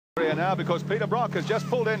Now because Peter Brock has just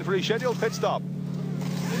pulled in for his scheduled pit stop.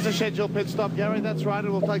 It's a scheduled pit stop, Gary, that's right.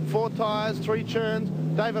 It will take 4 tyres, 3 churns.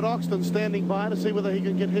 David Oxton standing by to see whether he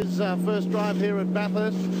can get his first drive here at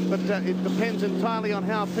Bathurst, but it depends entirely on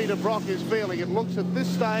how Peter Brock is feeling. It looks at this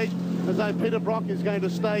stage as though Peter Brock is going to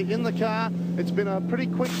stay in the car. It's been a pretty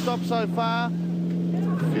quick stop so far.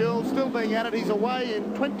 Fuel still being added. He's away in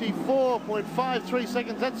 24.53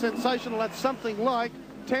 seconds. That's sensational. That's something like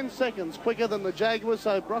 10 seconds quicker than the Jaguar,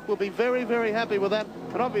 so Brock will be very, very happy with that.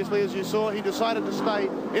 And obviously, as you saw, he decided to stay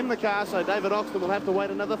in the car, so David Oxton will have to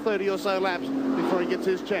wait another 30 or so laps before he gets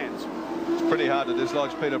his chance. It's pretty hard to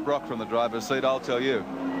dislodge Peter Brock from the driver's seat, I'll tell you.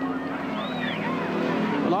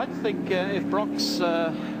 Well, I think if Brock's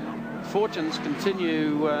fortunes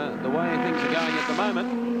continue the way things are going at the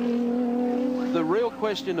moment, the real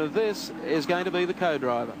question of this is going to be the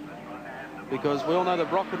co-driver. Because we all know that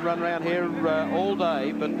Brock could run around here all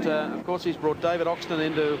day, but of course he's brought David Oxton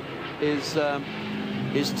into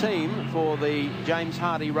his team for the James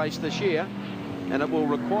Hardy race this year, and it will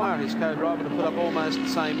require his co-driver to put up almost the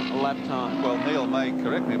same lap time. Well, Neil may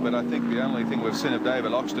correct me, but I think the only thing we've seen of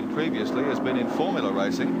David Oxton previously has been in formula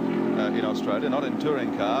racing in Australia, not in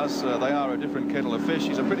touring cars. They are a different kettle of fish.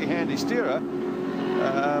 He's a pretty handy steerer,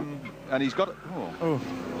 and he's got...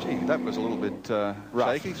 Gee, that was a little bit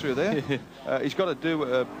shaky through there. He's got to do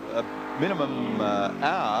a minimum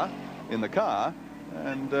hour in the car,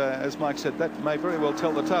 and as Mike said, that may very well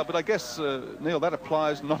tell the tale. But I guess, Neil, that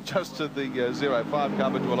applies not just to the 05 car,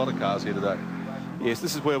 but to a lot of cars here today. Yes,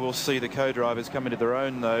 this is where we'll see the co-drivers come into their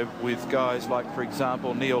own, though, with guys like, for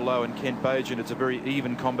example, Neil Lowe and Kent Bajan. It's a very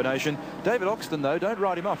even combination. David Oxton, though, don't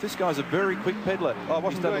write him off. This guy's a very quick peddler.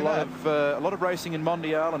 He's done a lot of racing in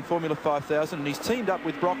Mondial and Formula 5000, and he's teamed up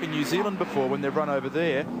with Brock in New Zealand before when they've run over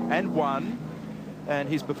there and won. And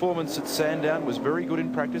his performance at Sandown was very good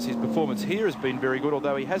in practice. His performance here has been very good,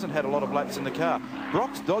 although he hasn't had a lot of laps in the car.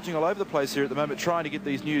 Brock's dodging all over the place here at the moment, trying to get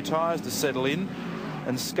these new tyres to settle in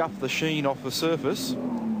and scuff the sheen off the surface.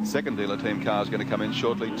 Second dealer team car is going to come in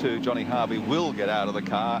shortly too. Johnny Harvey will get out of the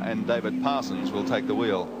car and David Parsons will take the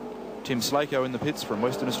wheel. Tim Slako in the pits from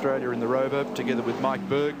Western Australia in the Rover, together with Mike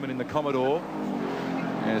Bergman in the Commodore.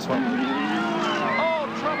 Yes, one. Oh,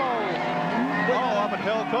 trouble! Oh, up at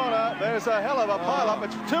Hill Corner. There's a hell of a pile-up.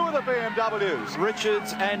 It's 2 of the BMWs.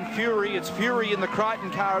 Richards and Fury. It's Fury in the Crichton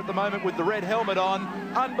car at the moment with the red helmet on.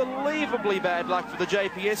 Unbelievably bad luck for the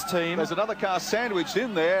JPS team. There's another car sandwiched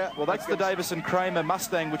in there. Well, that's the Davison Kramer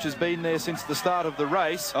Mustang, which has been there since the start of the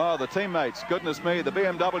race. Oh, the teammates. Goodness me, the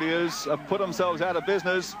BMWs have put themselves out of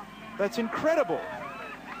business. That's incredible.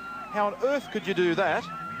 How on earth could you do that?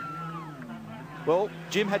 Well,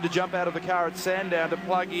 Jim had to jump out of the car at Sandown to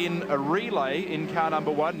plug in a relay in car number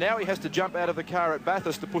 1. Now he has to jump out of the car at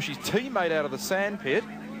Bathurst to push his teammate out of the sand pit.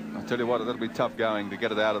 I'll tell you what, that'll be tough going to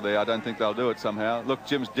get it out of there. I don't think they'll do it somehow. Look,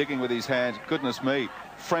 Jim's digging with his hands. Goodness me.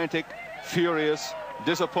 Frantic, furious,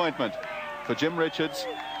 disappointment for Jim Richards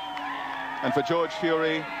and for George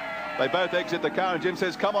Fury. They both exit the car and Jim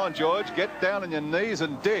says, come on, George, get down on your knees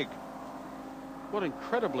and dig. What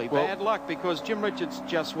incredibly bad luck, because Jim Richards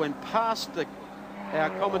just went past our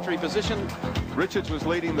commentary position. Richards was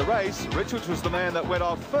leading the race. Richards was the man that went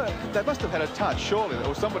off first. They must have had a touch, surely.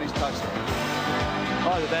 Or somebody's touched.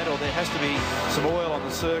 Either that or there has to be some oil on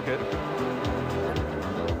the circuit.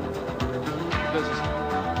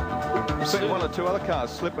 I've seen 1 or 2 other cars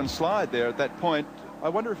slip and slide there at that point. I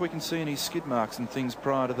wonder if we can see any skid marks and things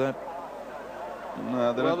prior to that.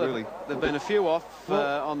 No, they don't really. There've been a few off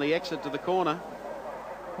on the exit to the corner.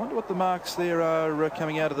 I wonder what the marks there are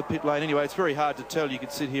coming out of the pit lane. Anyway, it's very hard to tell. You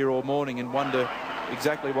could sit here all morning and wonder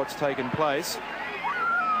exactly what's taken place.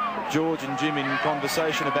 George and Jim in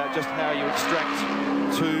conversation about just how you extract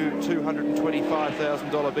 2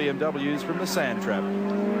 $225,000 BMWs from the sand trap.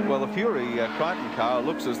 Well, the Fury Crichton car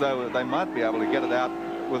looks as though they might be able to get it out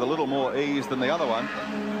with a little more ease than the other one.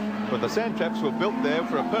 But the sand traps were built there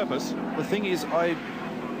for a purpose. The thing is, I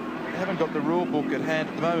haven't got the rule book at hand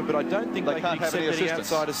at the moment, but I don't think they can accept any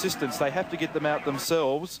outside assistance. They have to get them out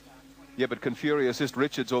themselves. Yeah, but can Fury assist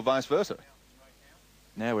Richards or vice versa?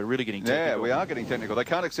 Now we're really getting technical. Yeah, we are getting technical. They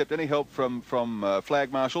can't accept any help from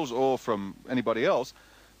flag marshals or from anybody else.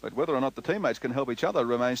 But whether or not the teammates can help each other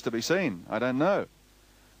remains to be seen. I don't know.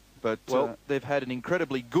 But well, they've had an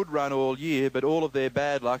incredibly good run all year, but all of their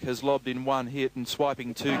bad luck has lobbed in 1 hit and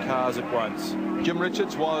swiping 2 cars at once. Jim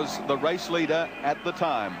Richards was the race leader at the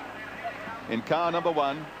time in car number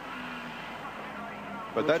 1.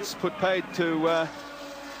 But that's put paid to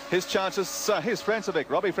his chances. Here's Francevic,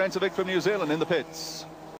 Robbie Francevic from New Zealand in the pits.